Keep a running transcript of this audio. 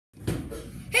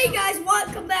Hey guys,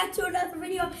 welcome back to another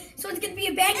video. So it's gonna be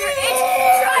a banger. It's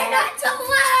try not to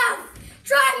laugh.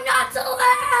 Try not to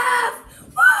laugh.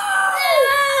 Woo!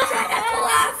 Try not to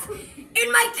laugh.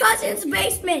 In my cousin's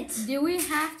basement. Do we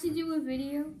have to do a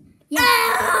video?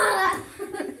 Yeah.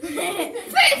 You're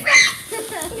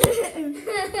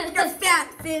fat,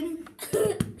 Finn.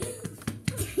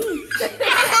 Okay,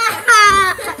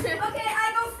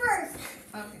 I go first.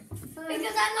 Okay.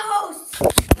 Because I'm the host.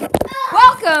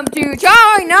 Welcome to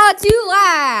Try Not to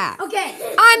Laugh. Okay.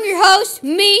 I'm your host,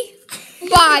 me,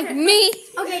 by me.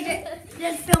 Okay,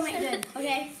 just film it good,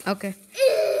 okay? Okay.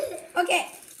 Okay.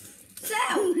 So,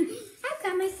 I've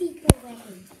got my secret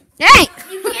weapon. Hey!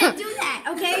 you can't do that,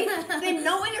 okay? Then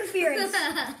no interference.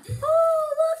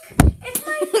 Oh, look! It's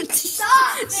my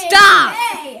Stop! Stop!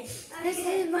 Hey! This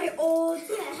is my old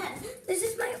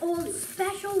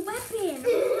special weapon.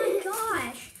 Oh my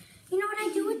gosh! You know what I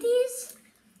do with these?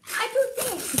 I do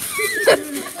this.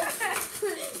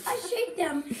 I shake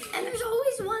them, and there's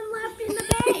always one left in the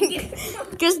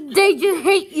bag. Because they just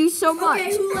hate you so much.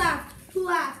 Okay, who laughed? Who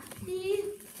laughed? These?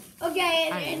 Okay,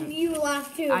 and you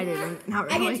laughed too. I didn't. Not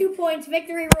really. I get 2 points.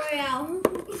 Victory Royale.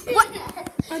 What?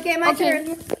 Okay, my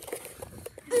turn.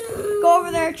 Go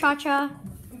over there, Cha-Cha.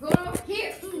 I'm going over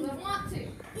here because I want to.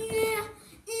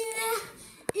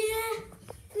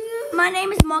 My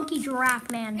name is Monkey Giraffe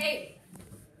Man. Hey.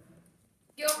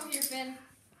 Get over here, Finn.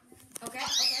 Okay,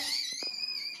 okay.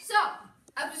 So,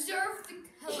 observe the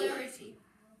hilarity.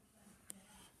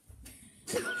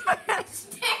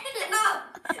 Stand up.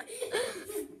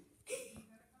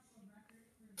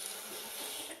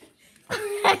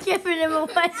 I'm giving him a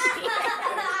wedgie.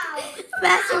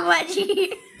 Massive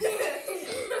wedgie.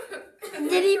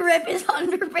 Did he rip his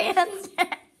underpants?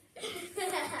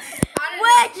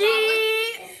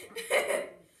 Wedgie!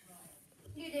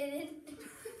 You didn't.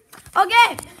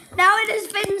 Okay, now it is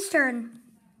Finn's turn.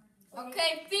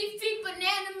 Okay, Fifi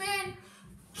Banana Man,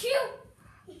 cute.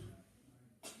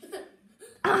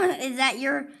 Is that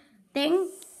your thing?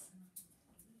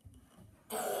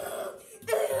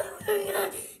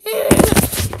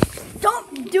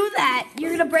 Don't do that.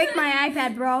 You're gonna break my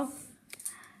iPad, bro.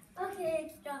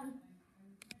 Okay, it's done.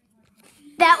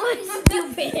 That was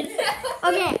stupid.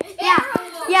 Okay, yeah.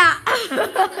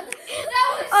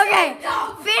 Okay,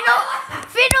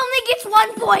 Finn only gets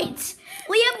 1 point.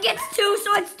 Liam gets 2,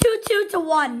 so it's 2-2 to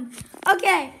 1.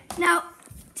 Okay, now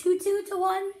 2-2 to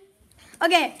 1.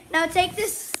 Okay, now take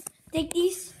these.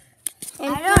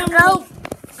 And I don't know.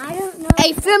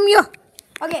 Hey, film you.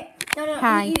 Okay, no.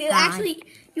 Hi, You hi. actually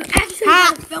Hi.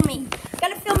 gotta film me. You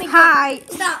gotta film me. Hi.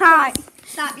 Stop. Hi.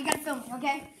 Stop. You gotta film me,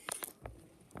 okay?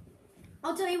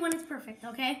 I'll tell you when it's perfect,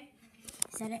 okay?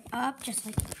 Set it up just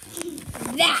like that.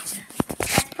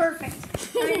 That's perfect.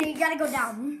 And you gotta go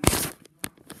down.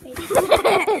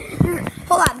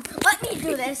 Hold on. Let me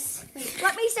do this.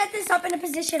 Let me set this up in a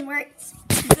position where it's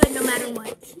good no matter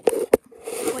what.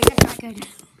 Wait, that's not good.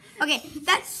 Okay,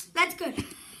 that's good.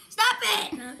 Stop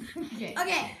it. Okay.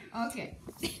 Okay, Okay.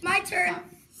 my turn.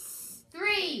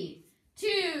 3,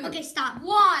 2, Okay, stop.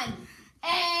 1,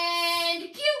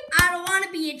 and cue. I don't want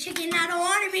to be a chicken. I don't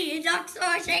want to be a duck, so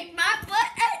I shake my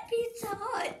butt at Pizza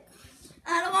Hut.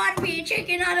 I don't want to be a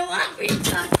chicken. I don't want to be a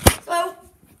duck. So,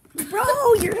 bro,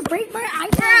 you're going to break my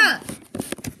iPad.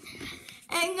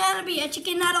 I ain't gonna be a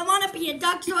chicken. I don't want to be a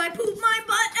duck, so I poop my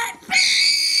butt at...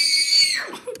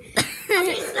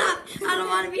 Okay, stop. I don't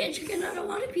want to be a chicken. I don't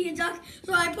want to be a duck,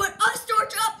 so I put a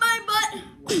storch up my butt.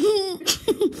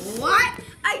 What?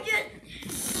 I just...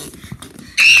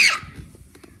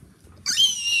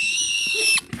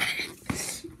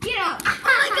 Get out. Oh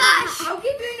my gosh. I'll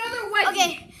give you another wedgie.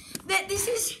 Okay, this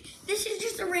is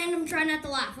just a random try not to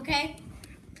laugh, okay?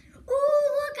 Ooh,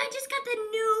 look, I just got the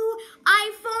new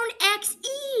iPhone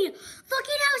XE. Look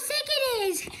at how sick it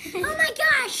is. Oh my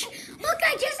gosh. Look,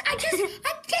 I just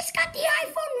got the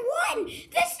iPhone 1.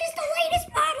 This is the latest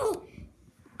model.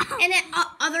 And then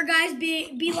other guys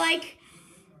be like,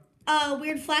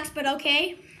 weird flex, but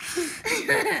okay.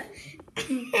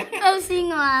 Oh, sing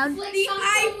loud. Like The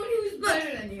someone who's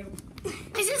better than you.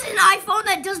 This is an iPhone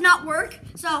that does not work,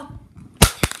 so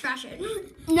trash it.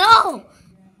 No.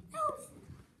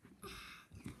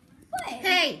 What?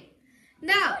 Hey,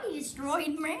 now, What are you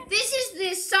destroyed, man? this is the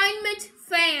assignment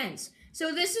fans.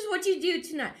 So this is what you do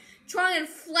tonight. Try and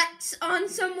flex on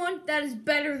someone that is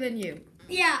better than you.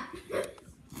 Yeah.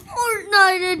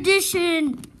 Fortnite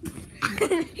edition.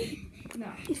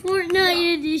 No.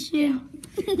 Fortnite edition.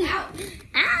 Out.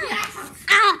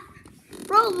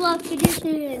 Roblox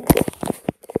edition.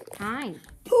 Hi.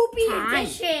 Poopy Hi.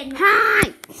 edition.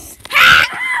 Hi. Poopy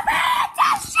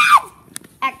edition.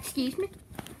 Excuse me.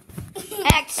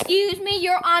 Excuse me,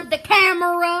 you're on the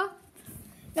camera.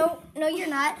 No, you're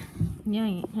not.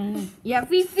 Yeah,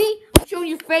 Fifi, show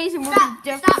your face and we're Stop,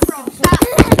 gonna stop, bro, stop.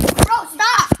 Bro,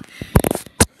 stop.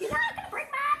 You're not gonna break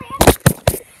my arm, man.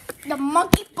 The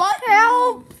monkey butt.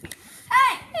 Help!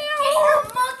 Hey, get your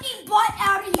monkey butt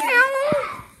out of here.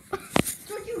 That's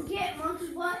what you get, monkey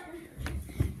butt.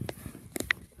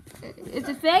 Is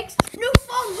it fixed? New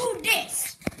phone, who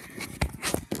this?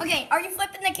 Okay, are you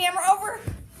flipping the camera over?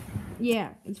 Yeah,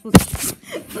 it's fixed.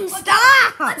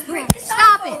 Stop! Let's break this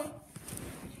Stop iPhone.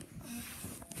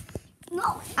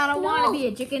 No. I don't want to be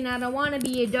a chicken. I don't want to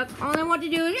be a duck. All I want to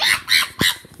do is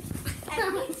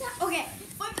Okay,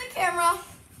 flip the camera.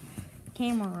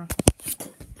 camera.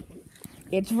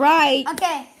 It's right.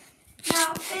 Okay,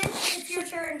 now Finn, it's your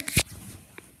turn.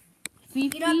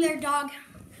 Get up there, dog.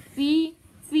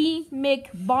 Fifi make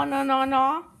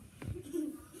banana.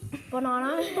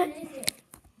 Banana.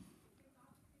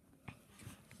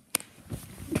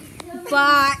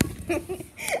 Bye. Okay,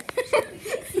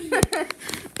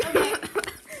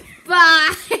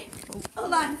 Bye.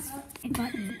 hold on.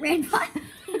 Rain button.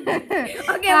 Okay,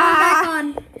 we're Ah. back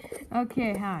on.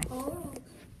 Okay, hi. Oh.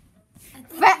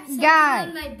 Fat guy.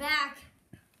 On my back.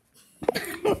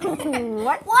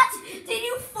 What? What? Did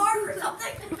you fart or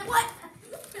something? What?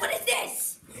 What is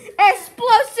this?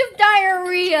 Explosive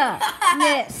diarrhea.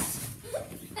 This.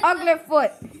 Ugly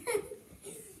foot. I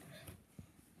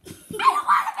don't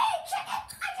want to be a chicken.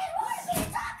 I just want to be a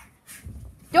duck.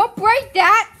 Don't break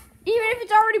that, even if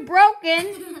it's already broken.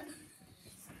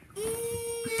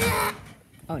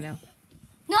 Oh no.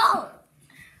 No.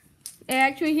 It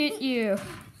actually hit you.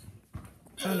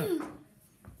 Oh no.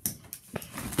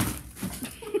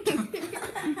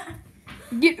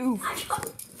 Get oof.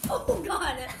 Oh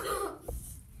God.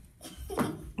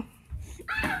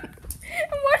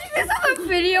 I'm watching this on the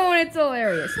video and it's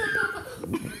hilarious.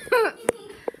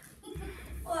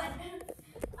 What?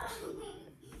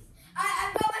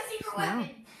 I've got my secret Wow.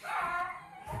 weapon.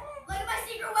 Look at my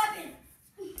secret weapon.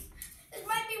 This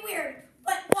might be weird,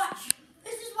 but watch.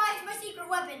 This is why it's my secret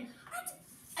weapon.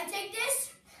 I take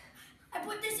this, I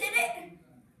put this in it,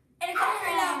 and it comes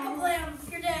right out.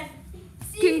 Kablam, you're dead.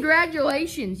 See?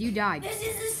 Congratulations, you died. This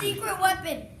is the secret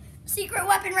weapon. Secret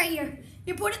weapon right here.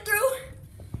 You put it through.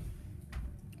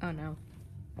 Oh no.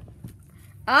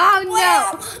 Oh no.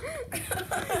 Wham!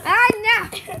 Oh no.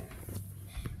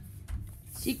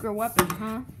 Secret weapon,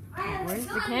 huh? I have Where's a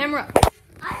the gun. camera?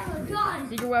 I have a gun.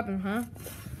 Secret weapon, huh?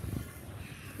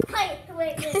 Wait.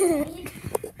 Wait,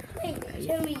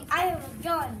 show me. I have a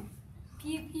gun.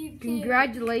 Pew, pew, pew.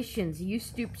 Congratulations, you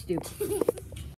stoop.